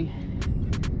posting,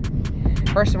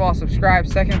 first of all, subscribe.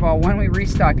 Second of all, when we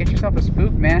restock, get yourself a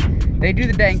spook, man. They do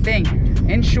the dang thing.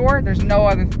 Inshore, there's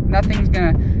nothing's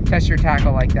gonna test your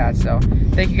tackle like that. So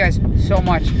thank you guys so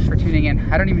much for tuning in.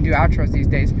 I don't even do outros these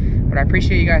days, but I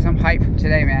appreciate you guys. I'm hyped from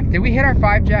today, man. Did we hit our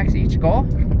 5 jacks each goal?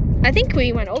 I think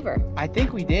we went over. I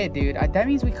think we did, dude. That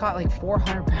means we caught like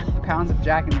 400 pounds of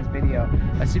jack in this video,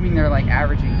 assuming they're like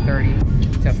averaging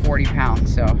 30 to 40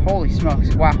 pounds. So holy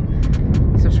smokes, wow.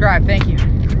 Subscribe, thank you.